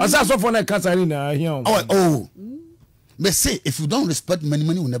o say asofo na kasari na hia omo oh me say if you don't respect money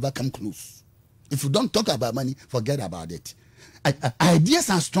will never come close. If you don't talk about money, forget about it. Ideas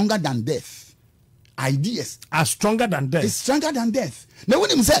are stronger than death. Ideas are stronger than death. It's stronger than death. Now when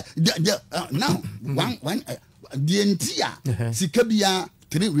him say now one the entire sikabia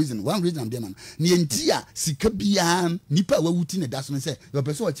 3 reasons. 1 reason I'm there man. The entire sikabia nipa wa wuti na daso say your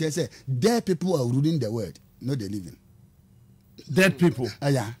person what say dead people are ruling the world, not the living. Dead people.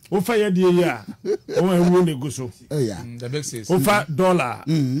 Yeah. Ofa ye die ya. Won ewu ne go so. Yeah. The big says. Ofa $.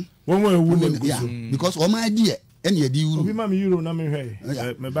 Won ewu ne go so. Because o my idea any di euro. Obi ma me euro na me hwe.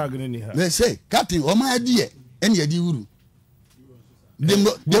 Me bag ne ni ha. They say captain o my idea ene yedi wuru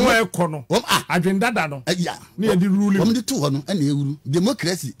demo ekono adwendada no ya ne yedi rule om de to ho no ene ewuru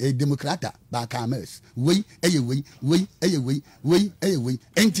democracy democrata ba kames we eye we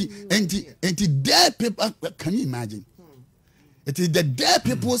enti dead people. Can you imagine? It is the dead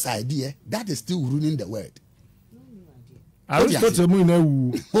people's idea that is still ruling the world. Aristotle mu na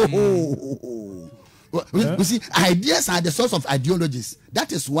wu. You see, ideas are the source of ideologies.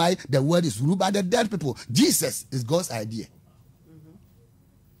 That is why the world is ruled by the dead people. Jesus is God's idea.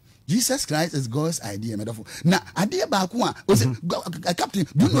 Jesus Christ is God's idea. Now, idea back one. Captain,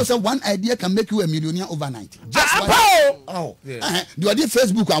 do you know that one idea can make you a millionaire overnight? Just one. Oh, yeah. You are the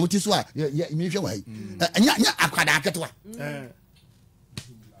Facebook. I will tell you why. Yeah, me sure why.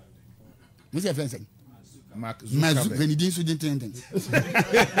 What's your friend saying? Mark Zuckerberg.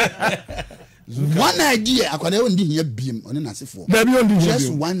 One idea. I can't even hear beam on an for.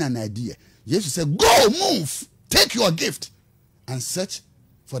 Just one an idea. Jesus said, "Go, move, take your gift, and search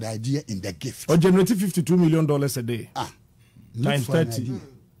for the idea in the gift." Or generate $52 million a day. Times 30.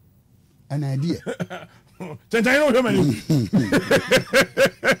 An idea.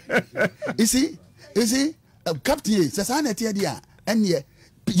 You see, Captain, society idea, and yeah,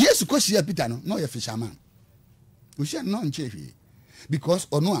 yes, of course, she Peter, no, you're fisherman. We shall not change because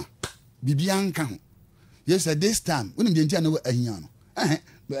or no, Bibian can. Yes, at this time, when you didn't know a young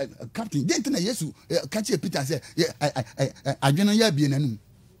Captain, didn't yes, catch a Peter say, I don't know you're being a new.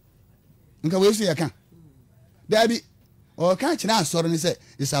 Okay, we say I can. There be or catch now, sorry, say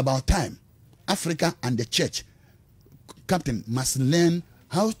it's about time. Africa and the church, Captain, must learn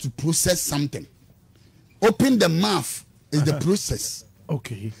how to process something. Open the mouth is the process.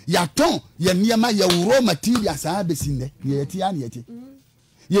 Okay. Yaton, ya niyama ya raw materials are besinde. Yeti ani yeti.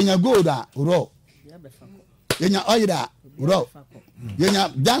 Yenya gold raw. Yenya oil raw.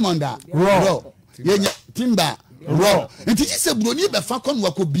 Yenya diamond raw. Yenya timber raw. Nti se broni be fa kon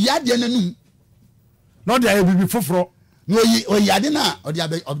wako biade nanum. No dia bibi foforo. No yi ade na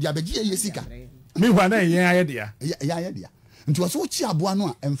odiabeji yesika. Me hwa na yen ayede ya. Ya ayede ya. Nti waso chi aboa no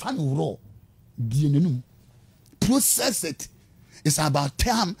a emfa no raw. Die nanum. Process it. It's about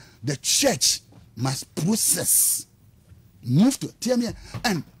time the church must process. Move to tell me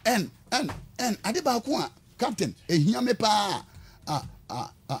and Adeba Captain, hear me pa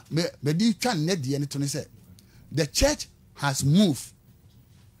me di twan net the to say the church has moved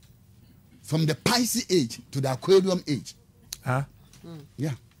from the Pisces age to the Aquarium age.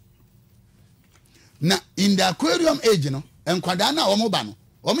 Yeah. Now in the Aquarium age, you know, and kwadana omoba no,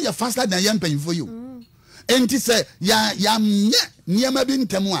 omo faster than yampen for you. Enti say ya niema bi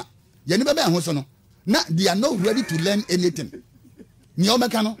ntemu a ye ne bebe ho so no na they are not ready to learn anything. Ni o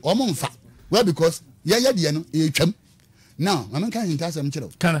meka no o mo mfa. Well, because ye de no e twam. Now, I can tell some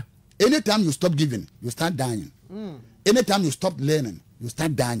chiro. Anytime you stop giving, you start dying. Anytime you stop learning, you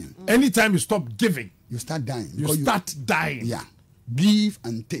start dying. Anytime you stop giving, you start dying. You start dying. Yeah. Give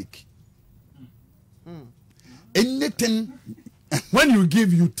and take. Anything when you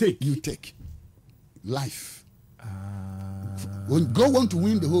give, you take. You take. Life. When God want to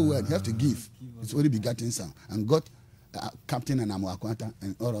win the whole world, you have to give. It's already begotten son. And God, Captain and Amuakwanta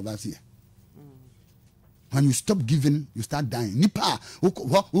and all of us here. When you stop giving, you start dying. Nipa, they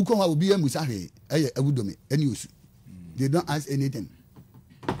don't ask anything.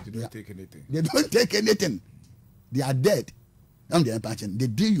 They don't take anything. They don't take anything. They are dead. The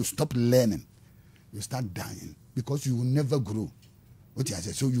day you stop learning, you start dying because you will never grow. What you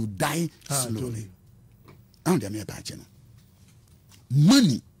say? So you die slowly.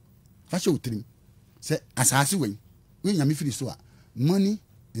 Money. Say asasi when you feel so. Money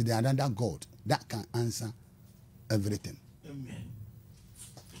is the other God that can answer everything. Amen.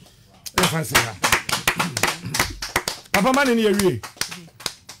 Papa man in here.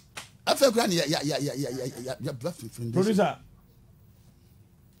 I feel grand. Producer.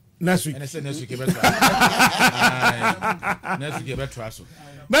 Next week. Next week, next week, you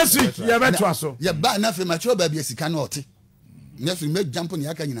better so. Yeah, but nothing mature baby as you cannot. Next week, make jump on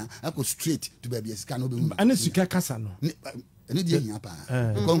your canina. I go straight to baby as you cannot be. And it's you can't no. Any day,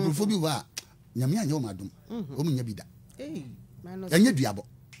 Yapa. Conclude Yamia Yomadum. Omen Yabida. And you diabo.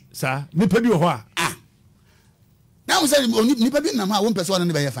 Sir, Nipa bi ho. Now say Nipa bi na ma one person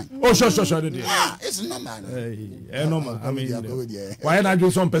na be fine. Oh, sure. It's normal. Normal. I mean, why not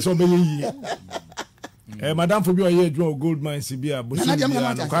do some person be yi? Madam for bi o ye adwo gold mine si bia bo si bia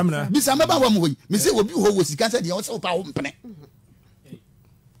no kwamna. Bisa meba wa mo yi. Me say obi ho wo sika say de o say opa wo mpene.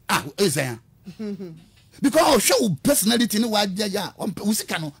 Ezan. Because show personality no wa ya wo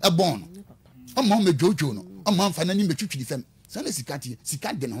sika no e born. Omo me jojo no. Omo fa na ni me twitwiri fam. Say na sika tie,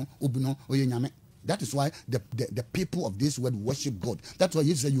 sika de no obi no oye nyame. That is why the people of this world worship God. That's why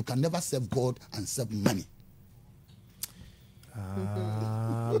he said you can never serve God and serve money.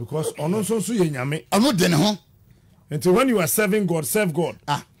 Because nyame. Until when you are serving God, serve God.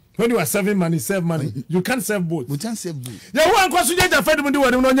 When you are serving money, serve money. You can't serve both. We can't serve both. Ya wan kwaso jeja fedi mu de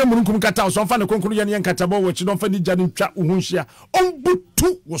wani no nya munkum kata so mfa ne konkuru ya ne nkata bo wo chi no mfa ni jani twa uhunhia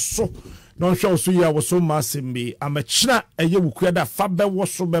ombutu wo so no hwe wo so ya wo so masembe amachina eye wukua da fa be wo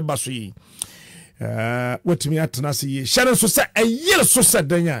so be ba so yi wotimi atena se yi hyere so se eye so se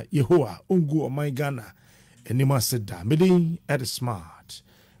dan ya Yehowa ongu oman Ghana enima se da medin at smart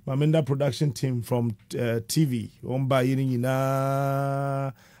Mamenda production team from TV omba yini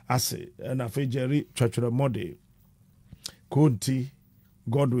nyina ase na fe Jerry Chachura Mode Konti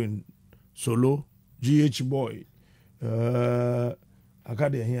Godwin Solo GH Boy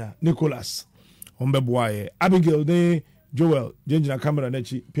akade here Nicholas ombeboaye Abigail ne Joel jenjina camera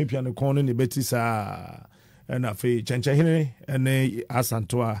nachi pepia ne kono ne betisa na fe chenche hene ene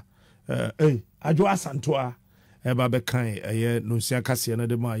asantoa ajo asantoa eba be kan eye no sia kase na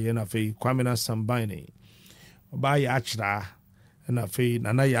de ma ye na fe Kwamina Sambane ba ya achira na fe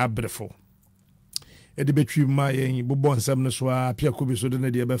nana ya abrefo edi betwi ma yen bobo nsam no so a pia ko bi so de na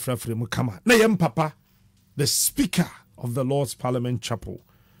de be frafre mu kama na yem papa the speaker of the Lord's Parliament Chapel,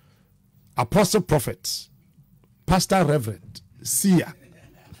 Apostle Prophet, Pastor Reverend Sia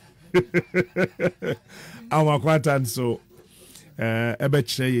Amakwatan so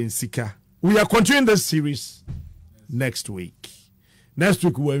ebechre yen sika. We are continuing this series next week. Next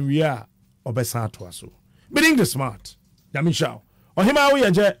week when we are obesa to aso. Being the smart. Yamin Shao. Ohima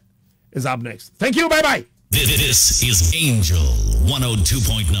Uyaje is up next. Thank you. Bye bye. This is Angel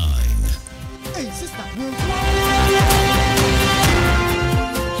 102.9. Hey, sister.